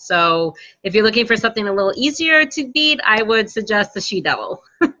well. So if you're looking for something a little easier to beat, I would suggest the She-Devil.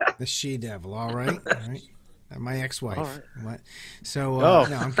 The She-Devil, all right. My ex-wife. All right. What? So no,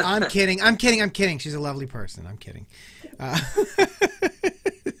 I'm kidding. I'm kidding. She's a lovely person. I'm kidding. All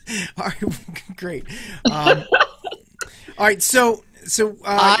right, great. All right, so what's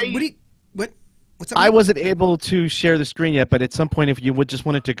up? I wasn't able to share the screen yet, but at some point, if you would just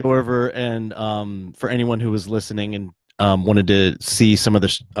wanted to go over and for anyone who was listening and wanted to see some of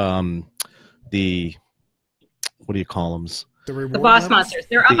the what do you call them? The reward The boss levels? monsters.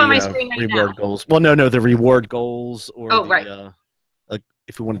 They're up on my screen right reward now. goals. Well, no, the reward goals or right.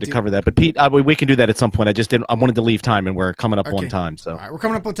 If we wanted to cover that, but Pete, we can do that at some point. I just didn't. I wanted to leave time, and we're coming up on time. So all right, we're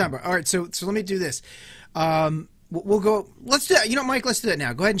coming up on time. All right, so let me do this. We'll go. Let's do that. You know, Mike, let's do that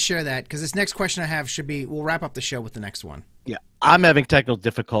now. Go ahead and share that because this next question I have should be. We'll wrap up the show with the next one. Yeah, I'm having technical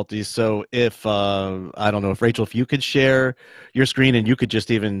difficulties. So if I don't know if Rachel, if you could share your screen and you could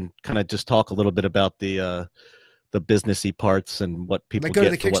just even kind of just talk a little bit about the businessy parts and what people go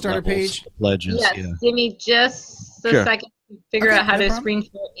to get the for what Kickstarter levels, page. Pledges. Yes, Yeah. give me just a second to figure out how to screen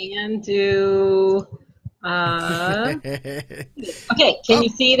share and do. Okay, can you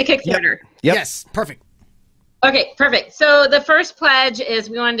see the Kickstarter? Yep. Yes, perfect. Okay, perfect. So the first pledge is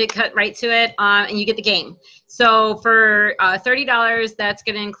we wanted to cut right to it, and you get the game. So for $30, that's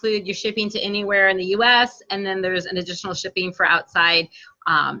going to include your shipping to anywhere in the U.S., and then there's an additional shipping for outside.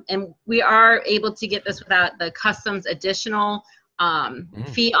 And we are able to get this without the customs additional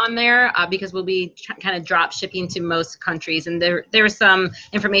fee on there because we'll be kind of drop shipping to most countries. And there's some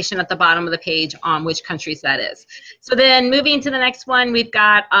information at the bottom of the page on which countries that is. So then moving to the next one, we've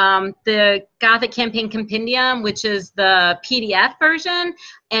got the Gothic Campaign Compendium, which is the PDF version,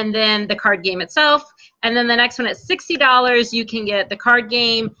 and then the card game itself. And then the next one at $60, you can get the card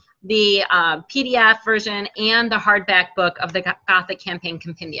game, the PDF version, and the hardback book of the Gothic Campaign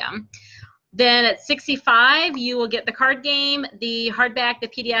Compendium. Then at $65, you will get the card game, the hardback, the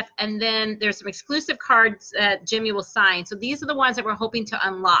PDF, and then there's some exclusive cards that Jimmy will sign. So these are the ones that we're hoping to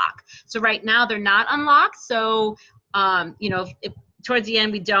unlock. So right now they're not unlocked. So, you know, if towards the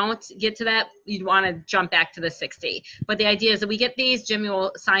end we don't get to that, you'd want to jump back to the 60. But the idea is that we get these, Jimmy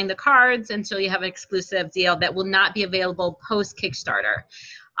will sign the cards until you have an exclusive deal that will not be available post-Kickstarter.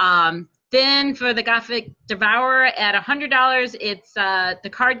 Then for the Gothic Devourer at $100, it's the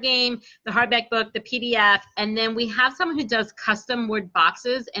card game, the hardback book, the PDF, and then we have someone who does custom wood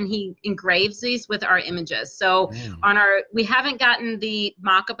boxes, and he engraves these with our images. So we haven't gotten the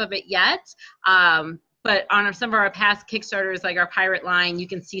mock-up of it yet, but on some of our past Kickstarters, like our Pirate line, you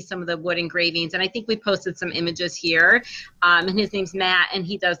can see some of the wood engravings, and I think we posted some images here, and his name's Matt, and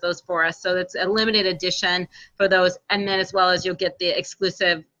he does those for us. So it's a limited edition for those, and then as well as you'll get the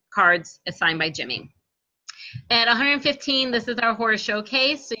exclusive cards assigned by Jimmy. At $115, this is our horror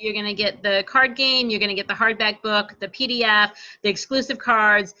showcase. So you're going to get the card game, you're going to get the hardback book, the PDF, the exclusive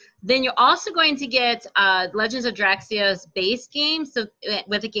cards. Then you're also going to get Legends of Draxia's base game, so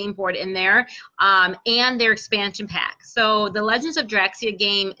with a game board in there, and their expansion pack. So the Legends of Draxia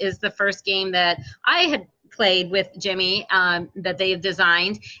game is the first game that I had played with Jimmy that they have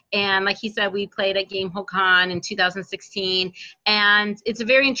designed, and like he said, we played at GameholeCon in 2016, and it's a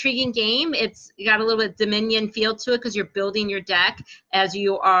very intriguing game. It's got a little bit Dominion feel to it because you're building your deck as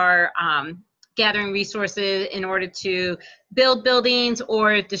you are gathering resources in order to build buildings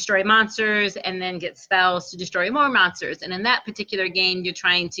or destroy monsters and then get spells to destroy more monsters. And in that particular game, you're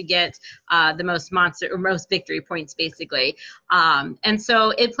trying to get the most monster or most victory points, basically. And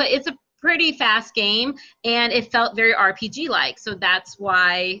so it's a pretty fast game, and it felt very RPG-like. So that's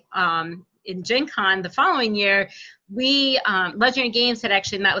why in Gen Con the following year, we, Legendary Games had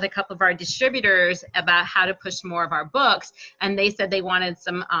actually met with a couple of our distributors about how to push more of our books, and they said they wanted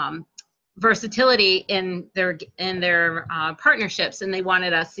some versatility in their partnerships, and they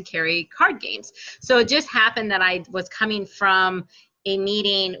wanted us to carry card games. So it just happened that I was coming from a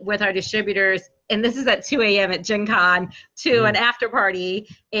meeting with our distributors, and this is at 2 a.m. at Gen Con, to an after party,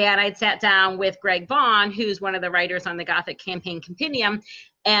 and I'd sat down with Greg Vaughn, who's one of the writers on the Gothic Campaign Compendium,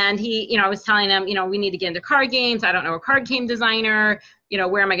 and he, I was telling him, we need to get into card games. I don't know a card game designer.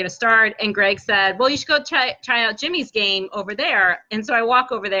 Where am I going to start? And Greg said, well, you should go try out Jimmy's game over there. And so I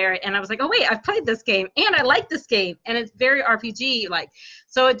walk over there, and I was like, oh, wait, I've played this game, and I like this game, and it's very RPG-like.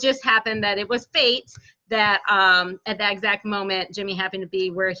 So it just happened that it was fate that at that exact moment, Jimmy happened to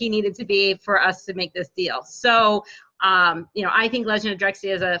be where he needed to be for us to make this deal. So, I think Legend of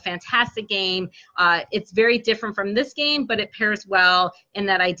Draxia is a fantastic game. It's very different from this game, but it pairs well in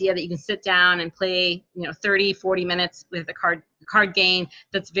that idea that you can sit down and play, 30, 40 minutes with a card game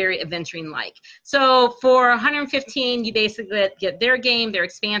that's very adventuring-like. So for $115, you basically get their game, their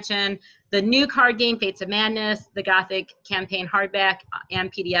expansion, the new card game, Fates of Madness, the Gothic Campaign hardback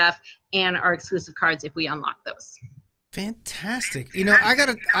and PDF, and our exclusive cards if we unlock those. Fantastic.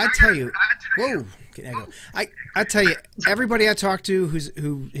 I tell you, whoa, I tell you, everybody I talk to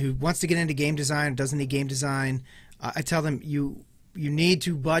who wants to get into game design, doesn't need game design, I tell them you need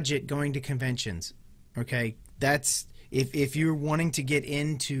to budget going to conventions. Okay, that's if you're wanting to get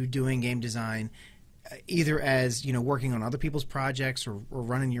into doing game design, either as working on other people's projects or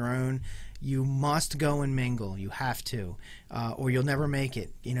running your own, you must go and mingle. You have to, or you'll never make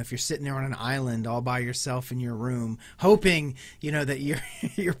it. You know, if you're sitting there on an island all by yourself in your room, hoping, you know, that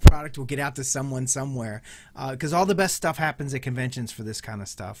your product will get out to someone somewhere, because all the best stuff happens at conventions for this kind of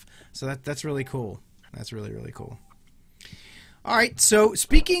stuff. So that's really cool. That's really, really cool. All right, so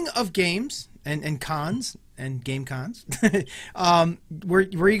speaking of games and cons and game cons, where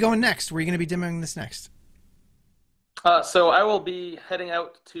are you going next? Where are you going to be demoing this next? So I will be heading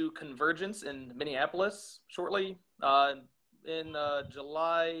out to Convergence in Minneapolis shortly, in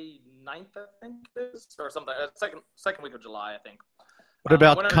July 9th, I think it is, or something. Second week of July, I think. What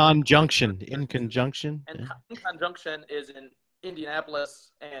about Conjunction? In Conjunction? And In Conjunction is in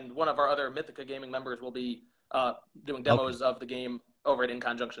Indianapolis, and one of our other Mythica gaming members will be doing demos of the game over at In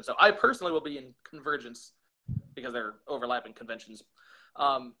Conjunction. So I personally will be in Convergence because they're overlapping conventions.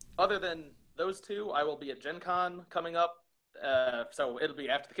 Other than those two, I will be at Gen Con coming up. So it'll be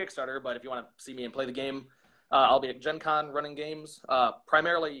after the Kickstarter, but if you want to see me and play the game, I'll be at Gen Con running games,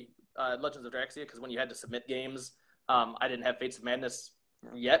 primarily Legends of Draxia, because when you had to submit games, I didn't have Fates of Madness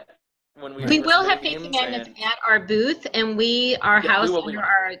yet. We will have Fates of Madness at our booth, and we are housed under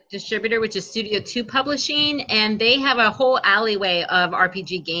our distributor, which is Studio 2 Publishing, and they have a whole alleyway of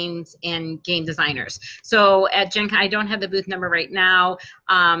RPG games and game designers. So at Gen Con, I don't have the booth number right now,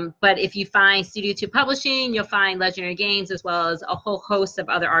 but if you find Studio 2 Publishing, you'll find Legendary Games as well as a whole host of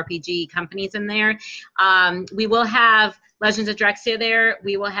other RPG companies in there. We will have Legends of Draxia there.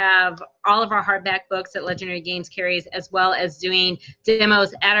 We will have all of our hardback books that Legendary Games carries, as well as doing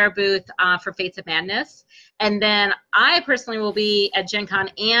demos at our booth for Fates of Madness. And then I personally will be at Gen Con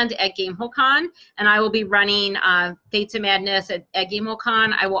and at GameholeCon, and I will be running Fates of Madness at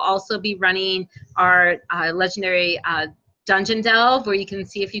GameholeCon. I will also be running our Legendary Dungeon Delve, where you can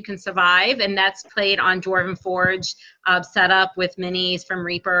see if you can survive, and that's played on Dwarven Forge setup with minis from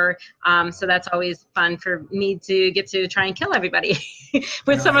Reaper. So that's always fun for me to get to try and kill everybody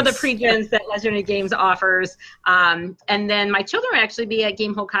with some of the pre-gens that Legendary Games offers. And then my children will actually be at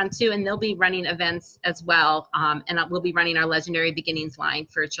GameholeCon too, and they'll be running events as well. And we'll be running our Legendary Beginnings line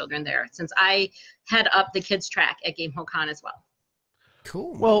for children there, since I head up the kids track at GameholeCon as well.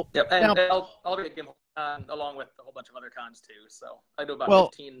 Cool. Well, yep, and I'll be at GameholeCon along with a whole bunch of other cons too. So I do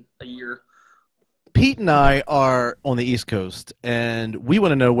about 15 a year. Pete and I are on the East Coast, and we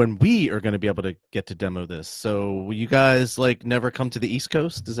want to know when we are going to be able to get to demo this. So will you guys never come to the East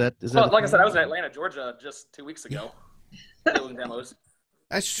Coast? Is that well, like I said, I was in Atlanta, Georgia just 2 weeks ago doing demos.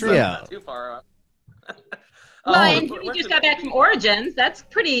 That's true. Yeah. Not too far. Well, and you just got back from Origins. That's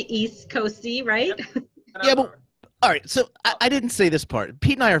pretty East Coasty, right? Yeah, but all right. So I didn't say this part.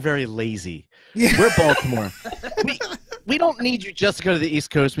 Pete and I are very lazy. Yeah. We're Baltimore. we don't need you just to go to the East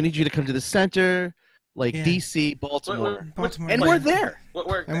Coast. We need you to come to the center, DC, Baltimore. And we're there.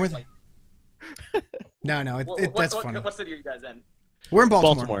 No, that's funny. What city are you guys in? We're in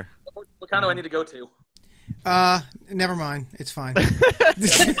Baltimore. What kind do I need to go to? Never mind. It's fine.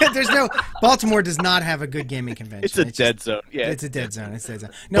 Baltimore does not have a good gaming convention. It's a dead zone. Yeah, it's a dead zone. It's a dead zone.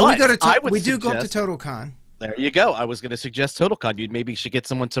 No, we do go up to TotalCon. There you go. I was going to suggest TotalCon. You maybe should get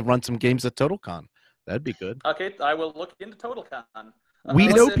someone to run some games at TotalCon. That'd be good. Okay, I will look into TotalCon. We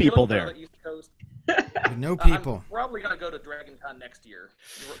know people there. We know people. I'm probably going to go to DragonCon next year.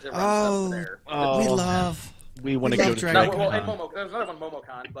 We want to go to DragonCon. There's another one,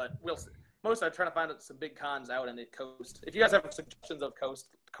 MomoCon, but we'll see. Most I'm trying to find some big cons out in the coast. If you guys have suggestions of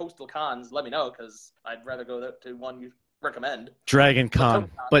coastal cons, let me know, because I'd rather go to one you recommend.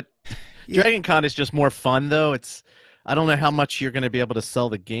 DragonCon. But DragonCon is just more fun, though. I don't know how much you're going to be able to sell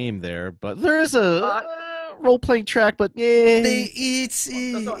the game there, but there is a role-playing track, but we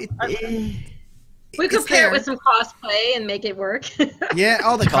could pair it with some cosplay and make it work. Yeah,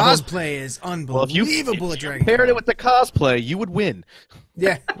 all the cosplay is unbelievable. Well, if you paired it with the cosplay, you would win.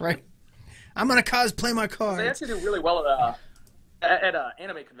 Yeah, right. I'm going to cosplay my cards. They actually do really well at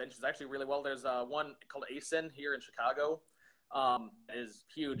anime conventions. Actually, really well. There's one called ASIN here in Chicago. Is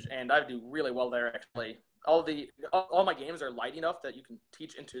huge, and I do really well there. Actually, all my games are light enough that you can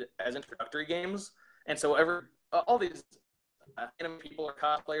teach as introductory games, and so all these anime people or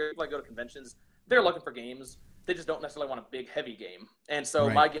cosplayers, people that go to conventions, they're looking for games. They just don't necessarily want a big, heavy game, and so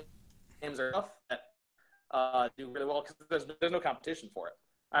my games are enough that do really well because there's no competition for it.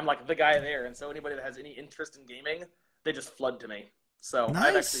 I'm like the guy there, and so anybody that has any interest in gaming, they just flood to me. So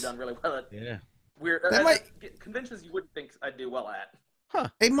I've actually done really well at conventions you wouldn't think I'd do well at. Huh.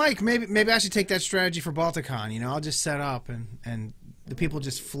 Hey, Mike, maybe I should take that strategy for Balticon. I'll just set up and the people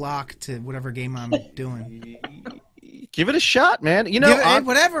just flock to whatever game I'm doing. Give it a shot, man.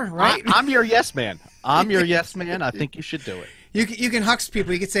 Whatever, right? I'm your yes man. I think you should do it. You can huck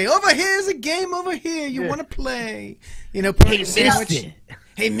people. You can say, "Over here's a game over here. You want to play?" You know, put on your sandwich.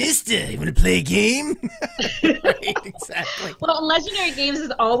 Hey, mister, you want to play a game? Right, exactly. Well, Legendary Games is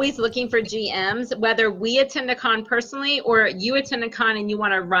always looking for GMs, whether we attend a con personally or you attend a con and you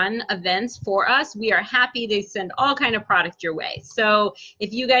want to run events for us. We are happy to send all kind of product your way. So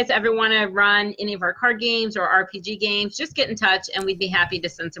if you guys ever want to run any of our card games or RPG games, just get in touch and we'd be happy to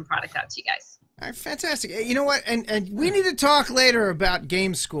send some product out to you guys. All right, fantastic. You know what? And we need to talk later about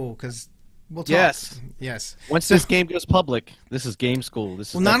Game School because we'll talk. Yes. Once this game goes public, this is Game School.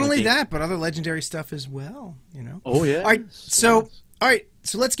 This is not only that, but other Legendary stuff as well. You know. Oh yeah. All right. So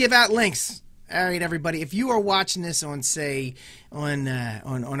let's give out links. All right, everybody. If you are watching this on, say, on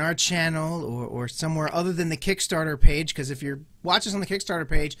our channel or somewhere other than the Kickstarter page, because if you're watching us on the Kickstarter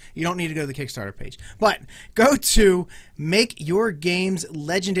page, you don't need to go to the Kickstarter page. But go to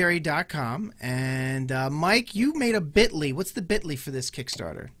makeyourgameslegendary.com. And Mike, you made a Bitly. What's the Bitly for this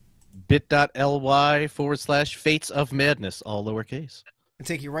Kickstarter? bit.ly/Fates of Madness, all lowercase. And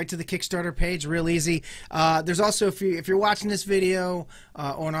take you right to the Kickstarter page, real easy. There's also, if you're watching this video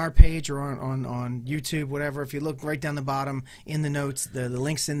on our page or on YouTube, whatever, if you look right down the bottom in the notes, the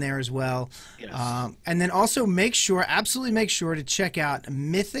link's in there as well. Yes. And then also absolutely make sure to check out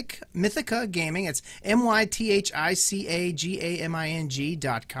Mythica Gaming. It's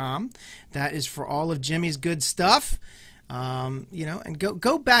MythIcagaming.com. That is for all of Jimmy's good stuff. You know, and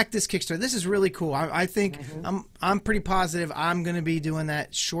go back this Kickstarter. This is really cool. I think I'm pretty positive I'm going to be doing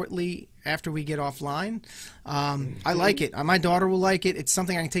that shortly after we get offline. I like it. My daughter will like it. It's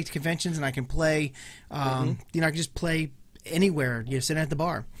something I can take to conventions and I can play. You know, I can just play anywhere. You know, sitting at the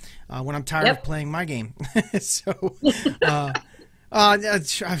bar when I'm tired of playing my game. So.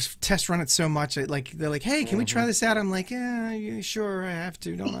 I've test run it so much. They're like, "Hey, can we try this out?" I'm like, "Yeah, sure, I have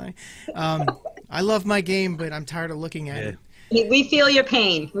to, don't I?" I love my game, but I'm tired of looking at it. We feel your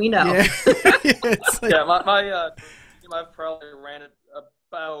pain. We know. Yeah, I've probably ran it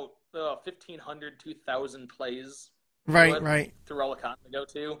about 1,500, 2,000 plays. Right. Through all the cons I go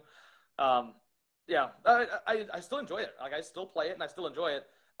to. I still enjoy it. Like I still play it and I still enjoy it.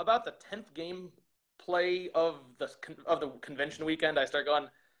 About the 10th game play of the convention weekend, I start going,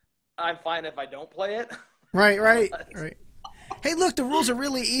 I'm fine if I don't play it. Right. Hey, look, the rules are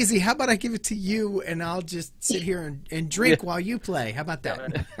really easy. How about I give it to you and I'll just sit here and drink while you play? How about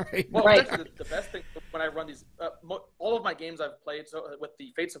that? The best thing when I run these, all of my games I've played, so with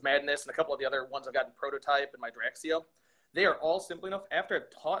the Fates of Madness and a couple of the other ones I've gotten prototype and my Draxia, they are all simple enough. After I've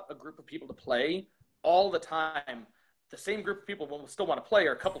taught a group of people to play all the time, the same group of people will still want to play,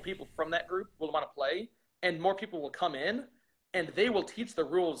 or a couple people from that group will want to play, and more people will come in, and they will teach the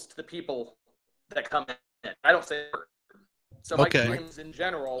rules to the people that come in. I don't say a word. So my games in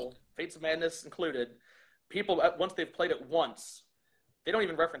general, Fates of Madness included, people, once they've played it once, they don't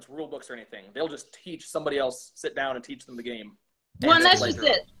even reference rule books or anything. They'll just teach somebody else, sit down and teach them the game. Well, and that's just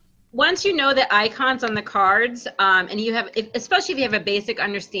it. Once you know the icons on the cards, and you have, especially if you have a basic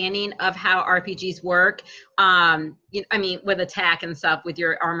understanding of how RPGs work, with attack and stuff with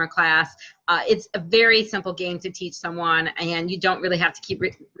your armor class, it's a very simple game to teach someone, and you don't really have to keep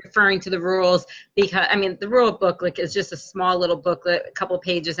referring to the rules because, the rule booklet is just a small little booklet, a couple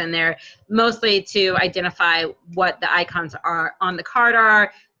pages in there, mostly to identify what the icons are on the card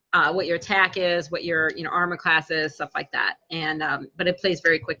are, what your attack is, what your armor class is, stuff like that. And but it plays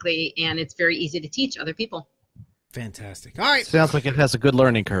very quickly, and it's very easy to teach other people. Fantastic. All right. Sounds like it has a good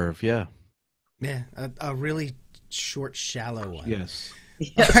learning curve. Yeah. Yeah, a really short, shallow one. Yes.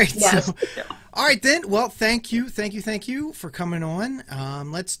 All right. Yes. All right then. Well, thank you for coming on.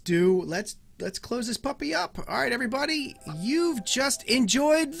 Let's close this puppy up. All right, everybody. You've just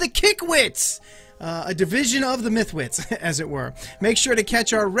enjoyed the KickWits. A division of the MythWits, as it were. Make sure to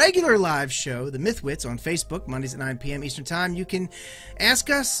catch our regular live show, the MythWits, on Facebook, Mondays at 9 p.m. Eastern Time. You can ask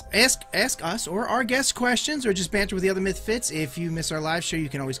us or our guests questions, or just banter with the other MythFits. If you miss our live show, you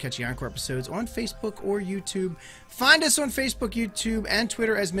can always catch the encore episodes on Facebook or YouTube. Find us on Facebook, YouTube, and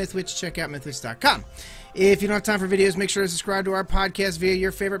Twitter as MythWits. Check out MythWits.com. If you don't have time for videos, make sure to subscribe to our podcast via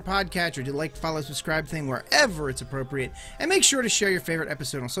your favorite podcatcher. Do like, follow, subscribe thing wherever it's appropriate. And make sure to share your favorite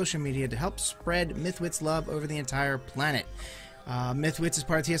episode on social media to help spread MythWits love over the entire planet. MythWits is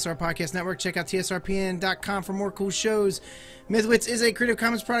part of TSR Podcast Network. Check out tsrpn.com for more cool shows. MythWits is a Creative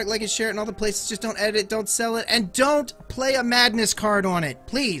Commons product. Like and share it in all the places. Just don't edit it, don't sell it, and don't play a madness card on it,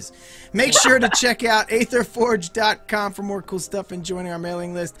 please. Make sure to check out aetherforge.com for more cool stuff and joining our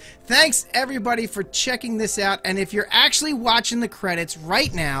mailing list. Thanks, everybody, for checking this out. And if you're actually watching the credits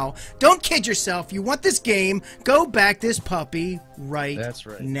right now, don't kid yourself. You want this game, go back this puppy right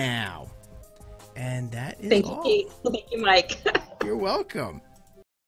now. And that is Thank all. you, Kate. Thank you, Mike. You're welcome.